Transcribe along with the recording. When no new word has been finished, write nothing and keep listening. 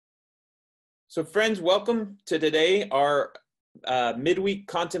So friends, welcome to today, our midweek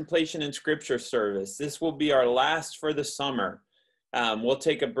contemplation and scripture service. This will be our last for the summer. We'll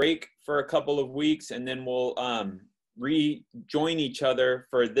take a break for a couple of weeks and then we'll rejoin each other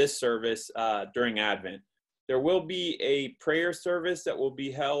for this service during Advent. There will be a prayer service that will be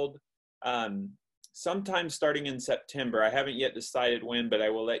held sometime starting in September. I haven't yet decided when, but I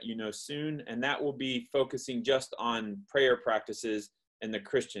will let you know soon. And that will be focusing just on prayer practices in the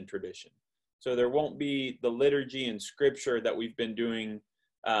Christian tradition. So there won't be the liturgy and scripture that we've been doing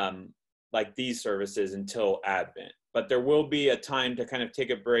like these services until Advent. But there will be a time to kind of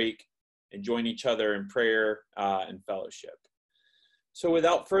take a break and join each other in prayer and fellowship. So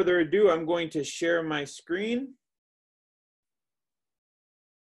without further ado, I'm going to share my screen.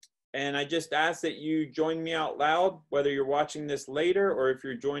 And I just ask that you join me out loud, whether you're watching this later or if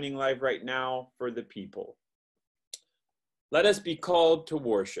you're joining live right now for the people. Let us be called to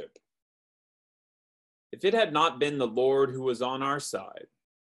worship. If it had not been the Lord who was on our side,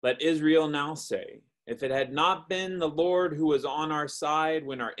 let Israel now say, if it had not been the Lord who was on our side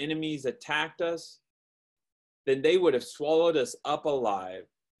when our enemies attacked us, then they would have swallowed us up alive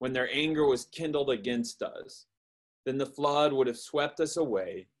when their anger was kindled against us. Then the flood would have swept us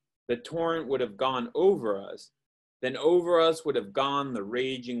away. The torrent would have gone over us. Then over us would have gone the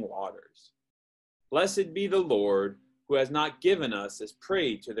raging waters. Blessed be the Lord who has not given us as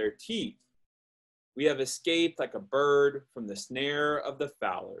prey to their teeth. We have escaped like a bird from the snare of the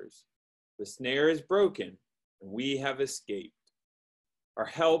fowlers. The snare is broken, and we have escaped. Our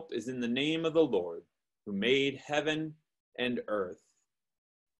help is in the name of the Lord, who made heaven and earth.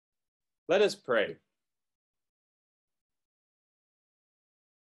 Let us pray.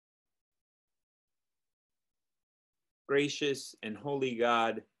 Gracious and holy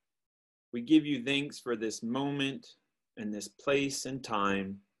God, we give you thanks for this moment and this place and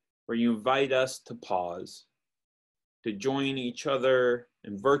time where you invite us to pause, to join each other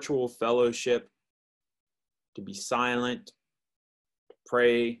in virtual fellowship, to be silent, to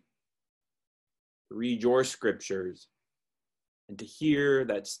pray, to read your scriptures, and to hear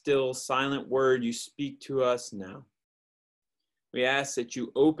that still silent word you speak to us now. We ask that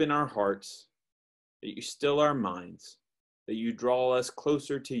you open our hearts, that you still our minds, that you draw us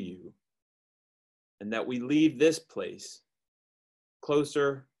closer to you, and that we leave this place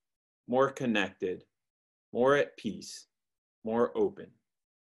closer, more connected, more at peace, more open.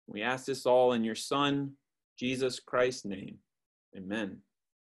 We ask this all in your Son, Jesus Christ's name. Amen.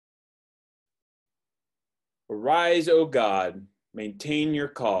 Arise, O God, maintain your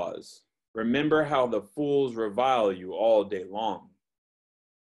cause. Remember how the fools revile you all day long.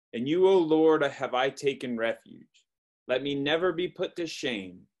 In you, O Lord, have I taken refuge. Let me never be put to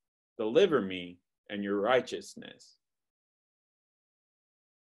shame. Deliver me in your righteousness.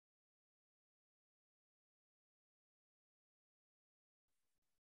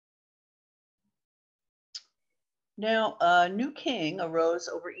 Now a new king arose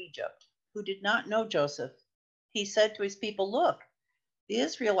over Egypt, who did not know Joseph. He said to his people, "Look, the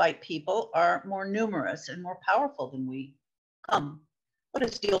Israelite people are more numerous and more powerful than we. Come, let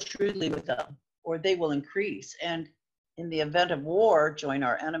us deal shrewdly with them, or they will increase, and in the event of war, join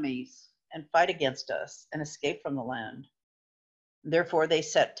our enemies and fight against us and escape from the land." Therefore, they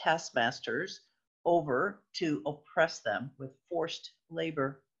set taskmasters over to oppress them with forced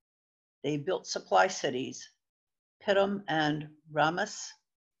labor. They built supply cities, Pithom and Ramas,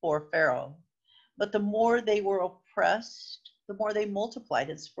 for Pharaoh. But the more they were oppressed, the more they multiplied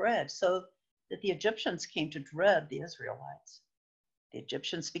and spread, so that the Egyptians came to dread the Israelites. The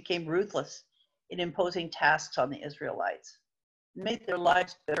Egyptians became ruthless in imposing tasks on the Israelites, and made their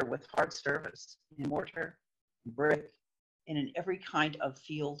lives bitter with hard service in mortar, brick, and in every kind of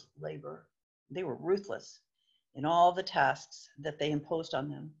field labor. They were ruthless in all the tasks that they imposed on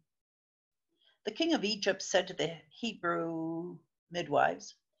them. The king of Egypt said to the Hebrew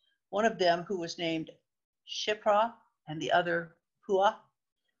midwives, one of them who was named Shiphrah and the other Puah,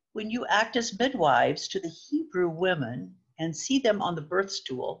 "When you act as midwives to the Hebrew women and see them on the birth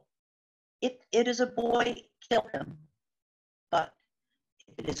stool, if it is a boy, kill him. But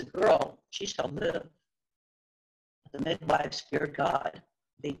if it is a girl, she shall live." The midwives feared God.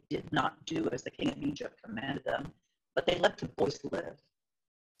 They did not do as the king of Egypt commanded them, but they let the boys live.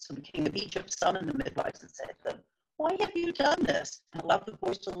 So the king of Egypt summoned the midwives and said to them, "Why have you done this and allowed the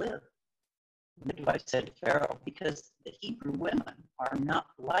boys to live?" The midwives said to Pharaoh, "Because the Hebrew women are not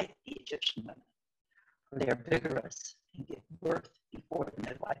like the Egyptian women, for they are vigorous and give birth before the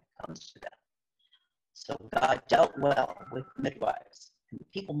midwife comes to them." So God dealt well with midwives, and the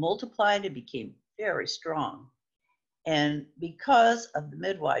people multiplied and became very strong. And because of the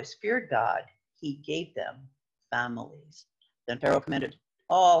midwives feared God, he gave them families. Then Pharaoh commanded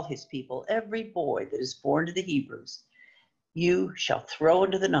all his people, every boy that is born to the Hebrews, you shall throw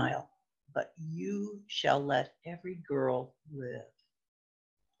into the Nile, but you shall let every girl live.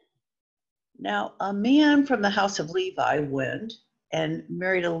 Now, a man from the house of Levi went and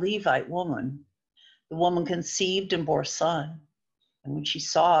married a Levite woman. The woman conceived and bore a son. And when she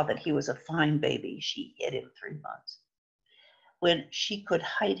saw that he was a fine baby, she hid him 3 months. When she could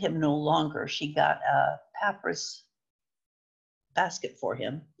hide him no longer, she got a papyrus basket for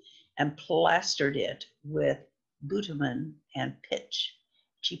him and plastered it with bitumen and pitch.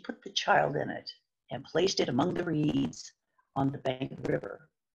 She put the child in it and placed it among the reeds on the bank of the river.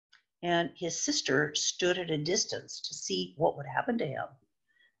 And his sister stood at a distance to see what would happen to him.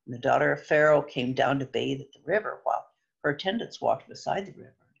 And the daughter of Pharaoh came down to bathe at the river while her attendants walked beside the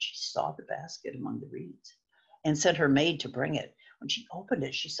river. And she saw the basket among the reeds and sent her maid to bring it. When she opened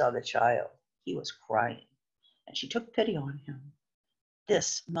it, she saw the child. He was crying, and she took pity on him.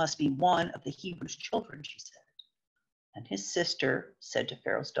 This must be one of the Hebrews' children, she said. And his sister said to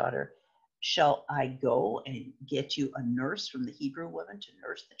Pharaoh's daughter, shall I go and get you a nurse from the Hebrew women to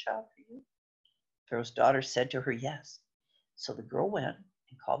nurse the child for you? Pharaoh's daughter said to her, yes. So the girl went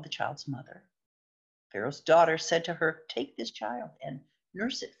and called the child's mother. Pharaoh's daughter said to her, take this child and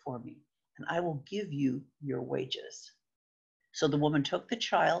nurse it for me, and I will give you your wages. So the woman took the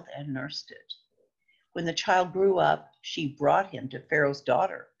child and nursed it. When the child grew up, she brought him to Pharaoh's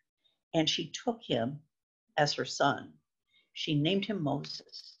daughter, and she took him as her son. She named him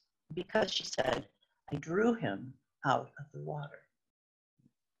Moses, because she said, I drew him out of the water.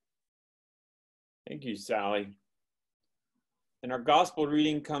 Thank you, Sally. And our gospel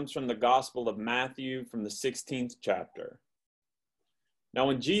reading comes from the Gospel of Matthew from the 16th chapter. Now,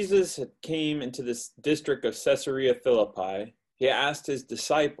 when Jesus had came into this district of Caesarea Philippi, he asked his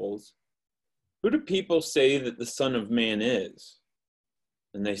disciples, who do people say that the Son of Man is?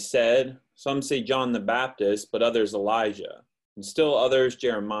 And they said, some say John the Baptist, but others Elijah, and still others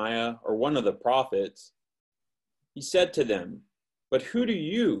Jeremiah or one of the prophets. He said to them, but who do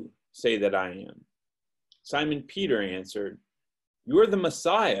you say that I am? Simon Peter answered, you are the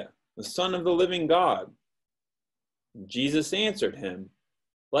Messiah, the Son of the living God. And Jesus answered him,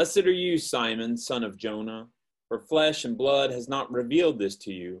 blessed are you, Simon, son of Jonah, for flesh and blood has not revealed this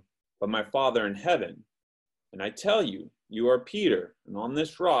to you, but my Father in heaven. And I tell you, you are Peter, and on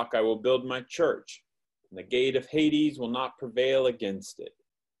this rock I will build my church, and the gate of Hades will not prevail against it.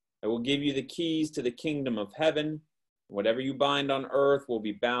 I will give you the keys to the kingdom of heaven, and whatever you bind on earth will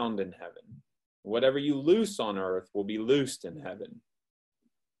be bound in heaven. Whatever you loose on earth will be loosed in heaven.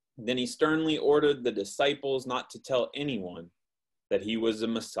 Then he sternly ordered the disciples not to tell anyone that he was the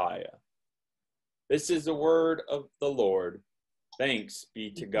Messiah. This is the word of the Lord. Thanks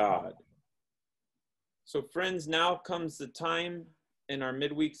be to God. So friends, now comes the time in our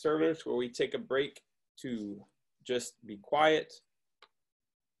midweek service where we take a break to just be quiet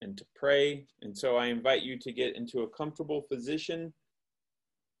and to pray. And so I invite you to get into a comfortable position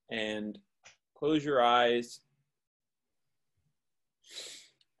and close your eyes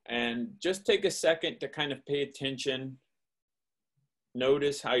and just take a second to kind of pay attention.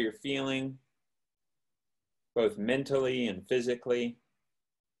 Notice how you're feeling, both mentally and physically.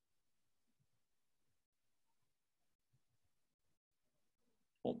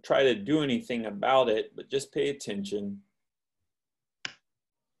 Don't try to do anything about it, but just pay attention.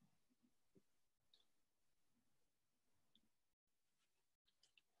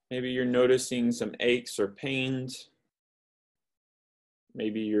 Maybe you're noticing some aches or pains.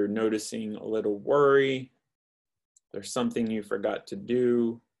 Maybe you're noticing a little worry. There's something you forgot to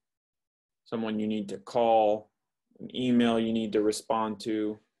do, someone you need to call, an email you need to respond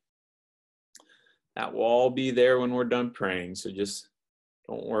to. That will all be there when we're done praying, so just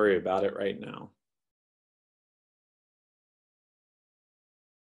don't worry about it right now.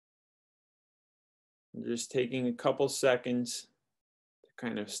 I'm just taking a couple seconds to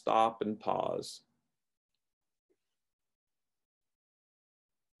kind of stop and pause.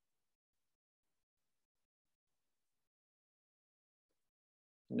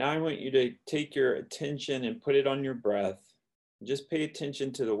 Now I want you to take your attention and put it on your breath. Just pay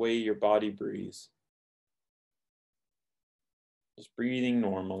attention to the way your body breathes. Just breathing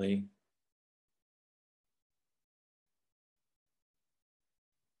normally.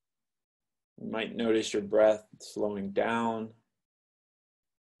 You might notice your breath slowing down.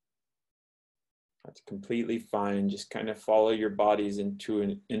 That's completely fine. Just kind of follow your body's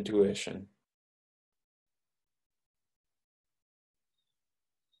intuition.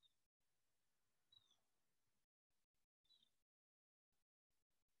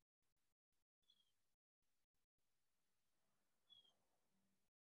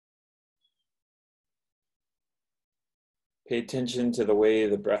 Pay attention to the way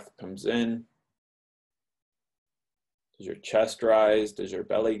the breath comes in. Does your chest rise? Does your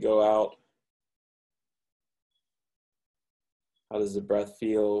belly go out? How does the breath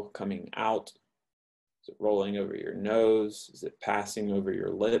feel coming out? Is it rolling over your nose? Is it passing over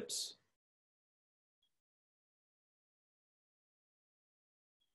your lips?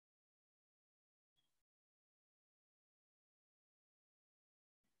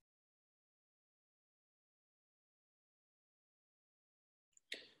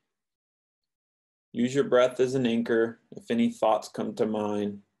 Use your breath as an anchor. If any thoughts come to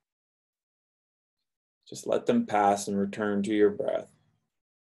mind, just let them pass and return to your breath.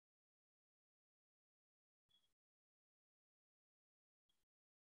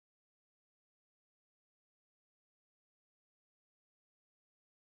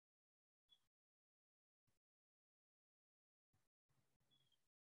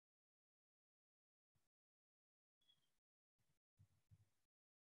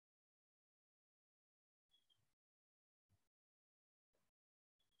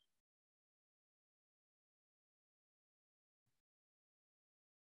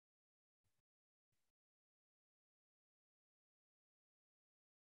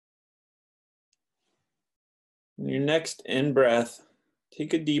 On your next in-breath,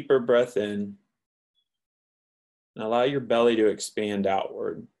 take a deeper breath in and allow your belly to expand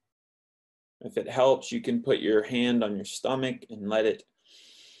outward. If it helps, you can put your hand on your stomach and let it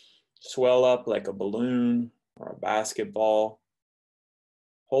swell up like a balloon or a basketball.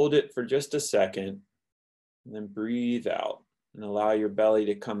 Hold it for just a second and then breathe out and allow your belly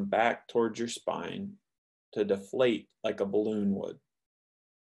to come back towards your spine to deflate like a balloon would.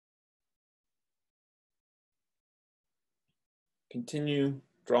 Continue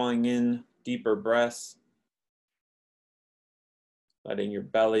drawing in deeper breaths, letting your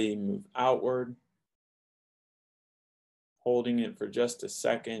belly move outward, holding it for just a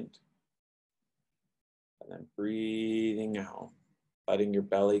second, and then breathing out, letting your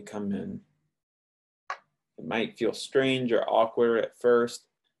belly come in. It might feel strange or awkward at first.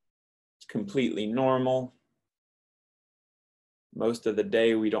 It's completely normal. Most of the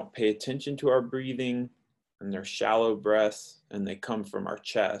day, we don't pay attention to our breathing, and they're shallow breaths, and they come from our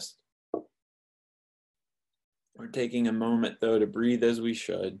chest. We're taking a moment, though, to breathe as we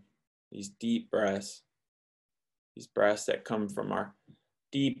should. These deep breaths, these breaths that come from our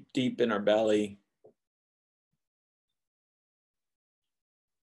deep, deep in our belly.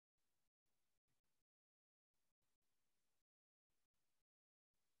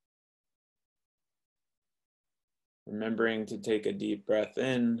 Remembering to take a deep breath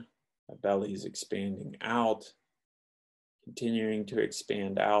in, our belly's expanding out, continuing to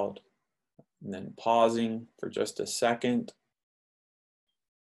expand out, and then pausing for just a second,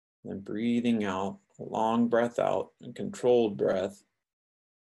 and then breathing out, a long breath out, a controlled breath,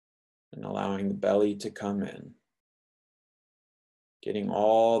 and allowing the belly to come in. Getting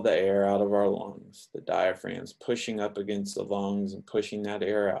all the air out of our lungs, the diaphragm's pushing up against the lungs and pushing that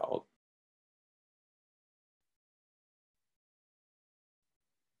air out.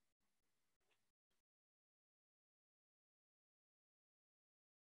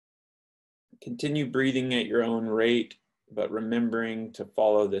 Continue breathing at your own rate, but remembering to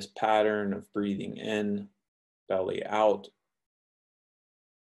follow this pattern of breathing in, belly out,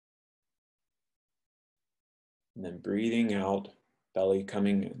 and then breathing out, belly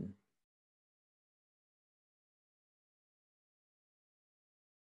coming in.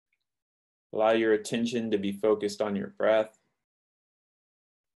 Allow your attention to be focused on your breath.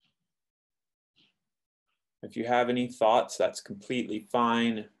 If you have any thoughts, that's completely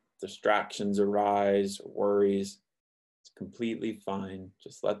fine. Distractions arise or worries, it's completely fine.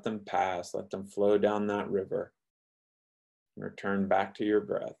 Just let them pass, let them flow down that river, and return back to your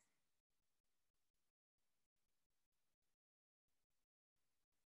breath.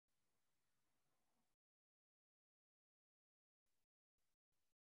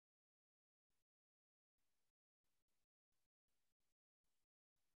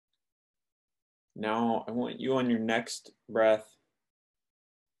 Now, I want you on your next breath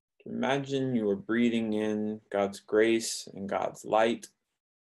to imagine you are breathing in God's grace and God's light.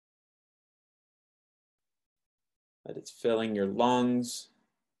 That it's filling your lungs,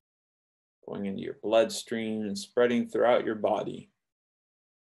 going into your bloodstream and spreading throughout your body.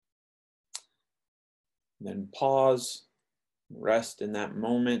 And then pause, rest in that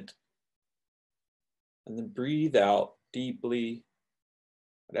moment, and then breathe out deeply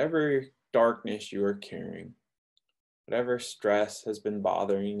whatever darkness you are carrying, whatever stress has been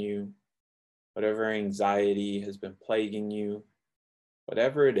bothering you, whatever anxiety has been plaguing you,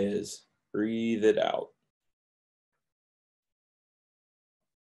 whatever it is, breathe it out.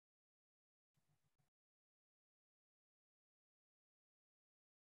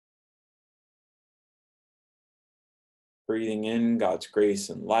 Breathing in God's grace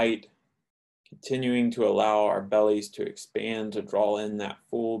and light, continuing to allow our bellies to expand, to draw in that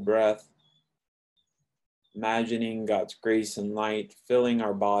full breath. Imagining God's grace and light filling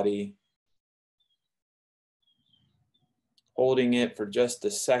our body. Holding it for just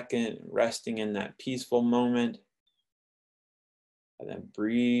a second, resting in that peaceful moment. And then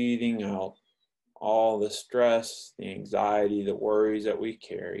breathing out all the stress, the anxiety, the worries that we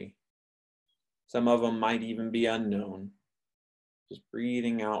carry. Some of them might even be unknown. Just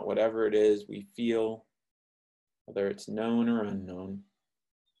breathing out whatever it is we feel, whether it's known or unknown.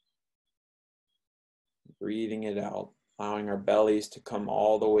 Breathing it out, allowing our bellies to come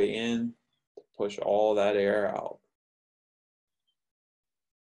all the way in, to push all that air out.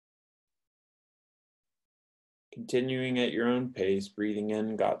 Continuing at your own pace, breathing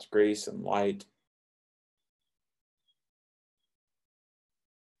in God's grace and light.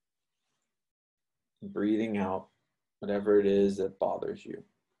 Breathing out whatever it is that bothers you.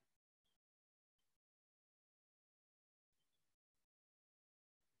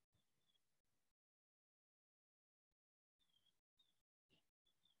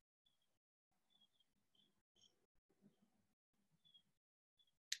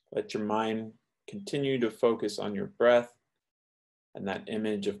 Let your mind continue to focus on your breath and that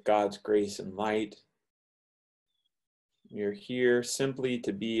image of God's grace and light. You're here simply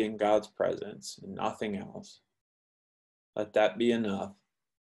to be in God's presence and nothing else. Let that be enough.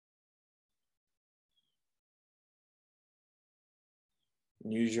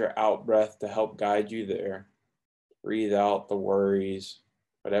 Use your out breath to help guide you there. Breathe out the worries,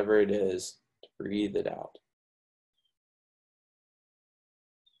 whatever it is, to breathe it out.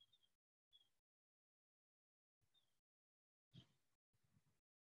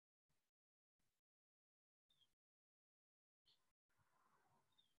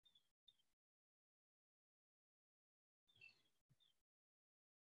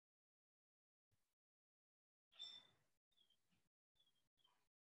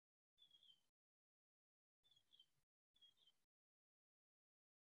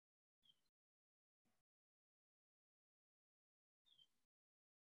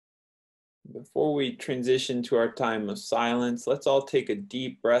 Before we transition to our time of silence, let's all take a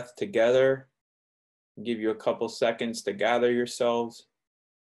deep breath together. I'll give you a couple seconds to gather yourselves.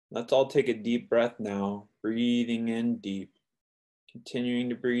 Let's all take a deep breath now, breathing in deep, continuing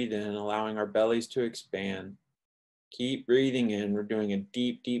to breathe in, allowing our bellies to expand. Keep breathing in. We're doing a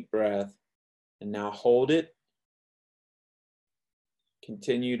deep, deep breath. And now hold it.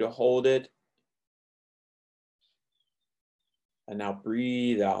 Continue to hold it. And now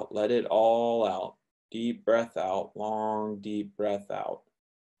breathe out. Let it all out. Deep breath out. Long, deep breath out.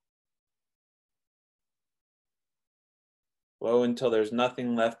 Blow until there's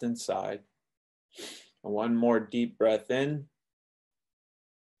nothing left inside. And one more deep breath in.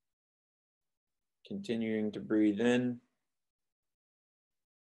 Continuing to breathe in.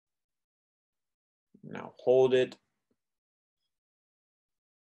 Now hold it.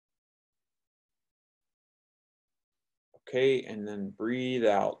 Okay, and then breathe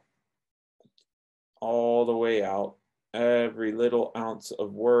out. All the way out. Every little ounce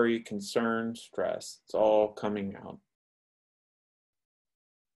of worry, concern, stress, it's all coming out.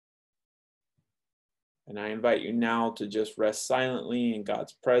 And I invite you now to just rest silently in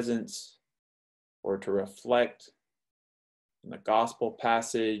God's presence, or to reflect on the gospel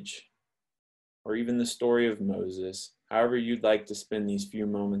passage, or even the story of Moses, however you'd like to spend these few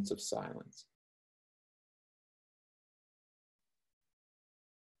moments of silence.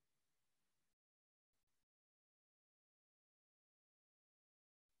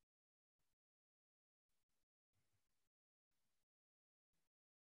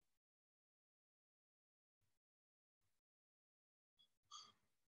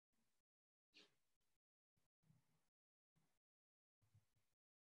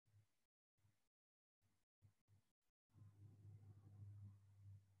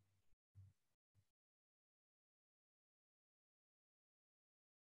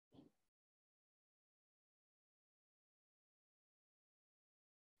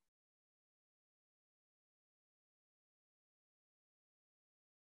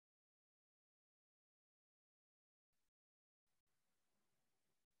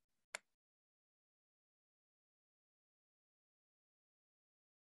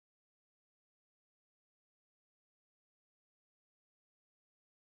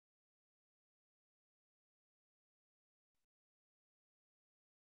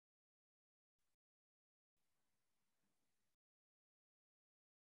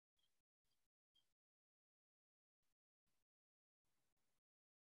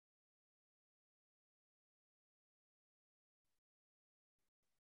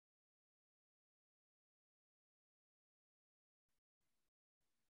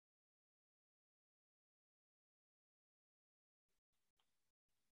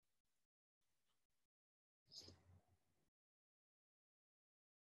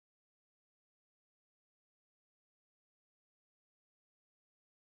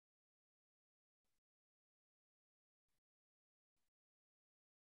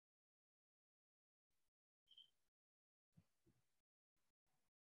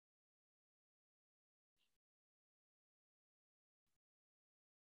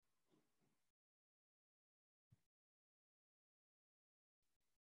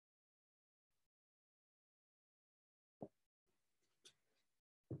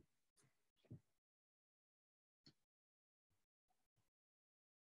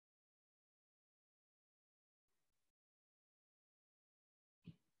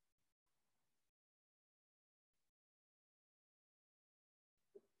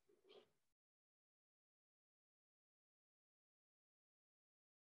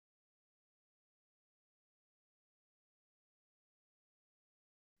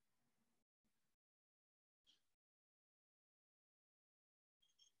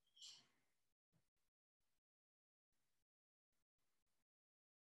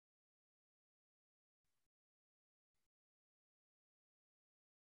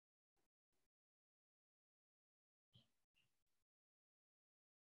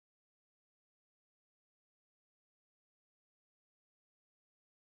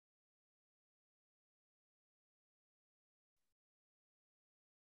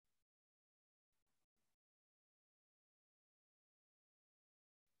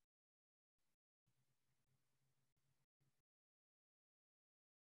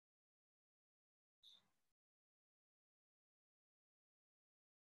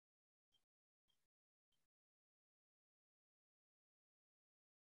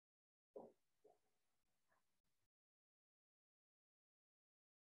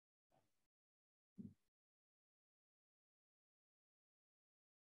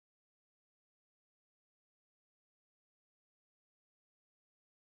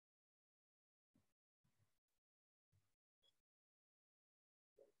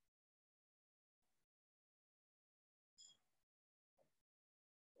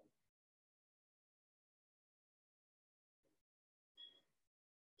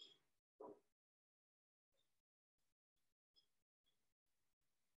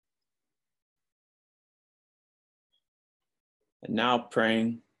 And now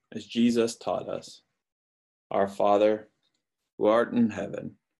praying as Jesus taught us. Our Father, who art in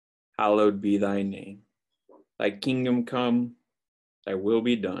heaven, hallowed be thy name. Thy kingdom come, thy will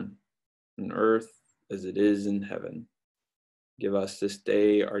be done, on earth as it is in heaven. Give us this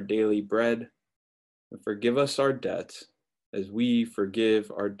day our daily bread, and forgive us our debts, as we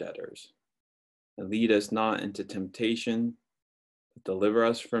forgive our debtors. And lead us not into temptation, but deliver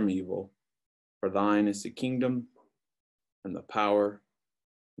us from evil. For thine is the kingdom, and the power,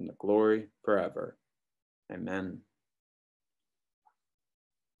 and the glory forever. Amen.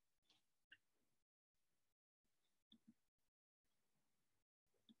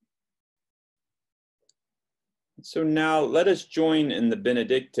 So now let us join in the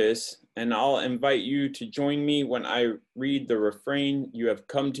Benedictus, and I'll invite you to join me when I read the refrain, "You have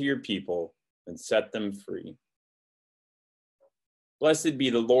come to your people and set them free." Blessed be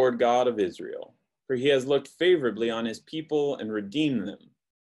the Lord God of Israel, for he has looked favorably on his people and redeemed them.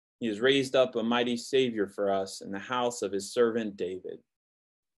 He has raised up a mighty Savior for us in the house of his servant David.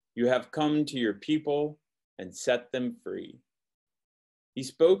 You have come to your people and set them free. He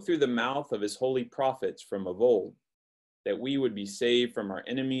spoke through the mouth of his holy prophets from of old, that we would be saved from our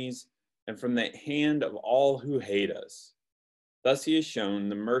enemies and from the hand of all who hate us. Thus he has shown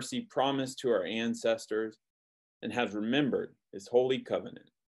the mercy promised to our ancestors and has remembered his holy covenant.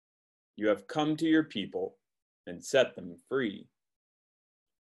 You have come to your people and set them free.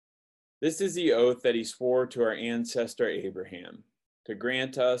 This is the oath that he swore to our ancestor Abraham, to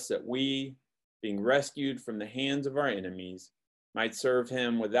grant us that we, being rescued from the hands of our enemies, might serve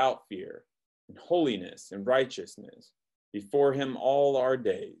him without fear, in holiness and righteousness, before him all our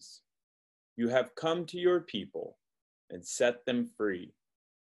days. You have come to your people and set them free.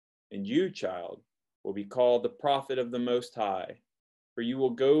 And you, child, will be called the prophet of the Most High, for you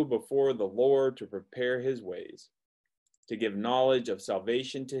will go before the Lord to prepare his ways, to give knowledge of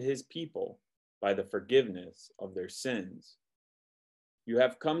salvation to his people by the forgiveness of their sins. You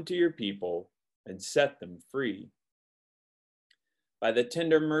have come to your people and set them free. By the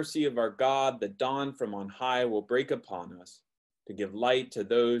tender mercy of our God, the dawn from on high will break upon us, to give light to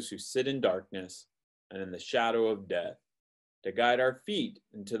those who sit in darkness and in the shadow of death, to guide our feet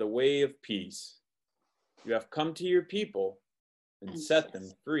into the way of peace. You have come to your people and set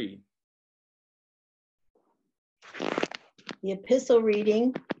them free. The epistle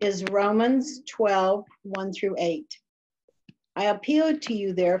reading is Romans 12, 1 through 8. I appeal to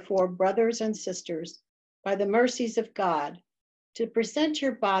you, therefore, brothers and sisters, by the mercies of God, to present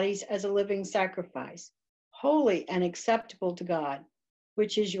your bodies as a living sacrifice, holy and acceptable to God,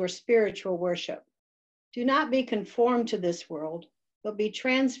 which is your spiritual worship. Do not be conformed to this world, but be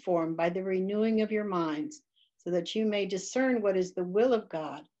transformed by the renewing of your minds, so that you may discern what is the will of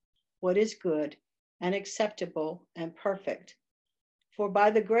God, what is good and acceptable and perfect. For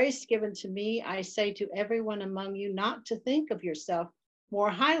by the grace given to me, I say to everyone among you not to think of yourself more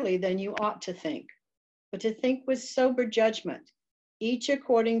highly than you ought to think, but to think with sober judgment, each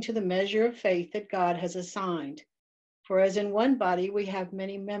according to the measure of faith that God has assigned. For as in one body we have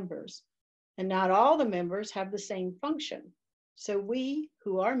many members, and not all the members have the same function. So we,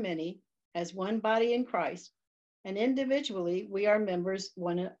 who are many, as one body in Christ, and individually we are members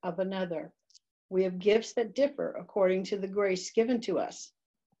one of another. We have gifts that differ according to the grace given to us.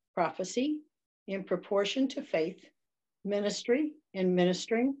 Prophecy, in proportion to faith; ministry, in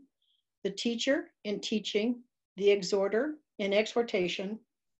ministering; the teacher, in teaching; the exhorter, in exhortation;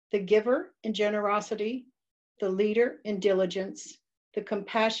 the giver, in generosity; the leader, in diligence; the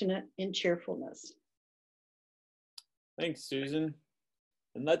compassionate, in cheerfulness. Thanks, Susan.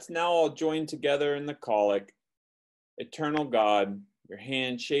 And let's now all join together in the collect. Eternal God, your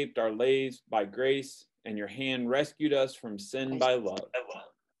hand shaped our lives by grace, and your hand rescued us from sin by love.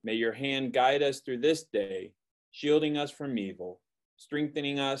 May your hand guide us through this day, shielding us from evil,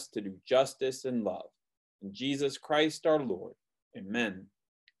 strengthening us to do justice and love. In Jesus Christ our Lord. Amen.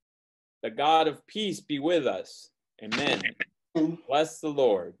 The God of peace be with us. Amen. Bless the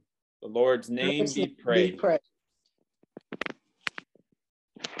Lord. The Lord's name be praised.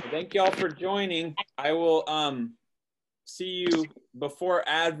 Thank you all for joining. I will see you before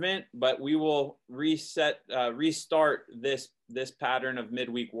Advent, but we will restart this pattern of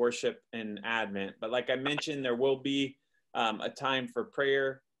midweek worship in Advent. But like I mentioned, there will be a time for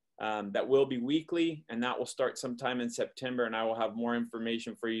prayer that will be weekly, and that will start sometime in September, and I will have more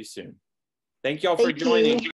information for you soon. Thank you all for joining.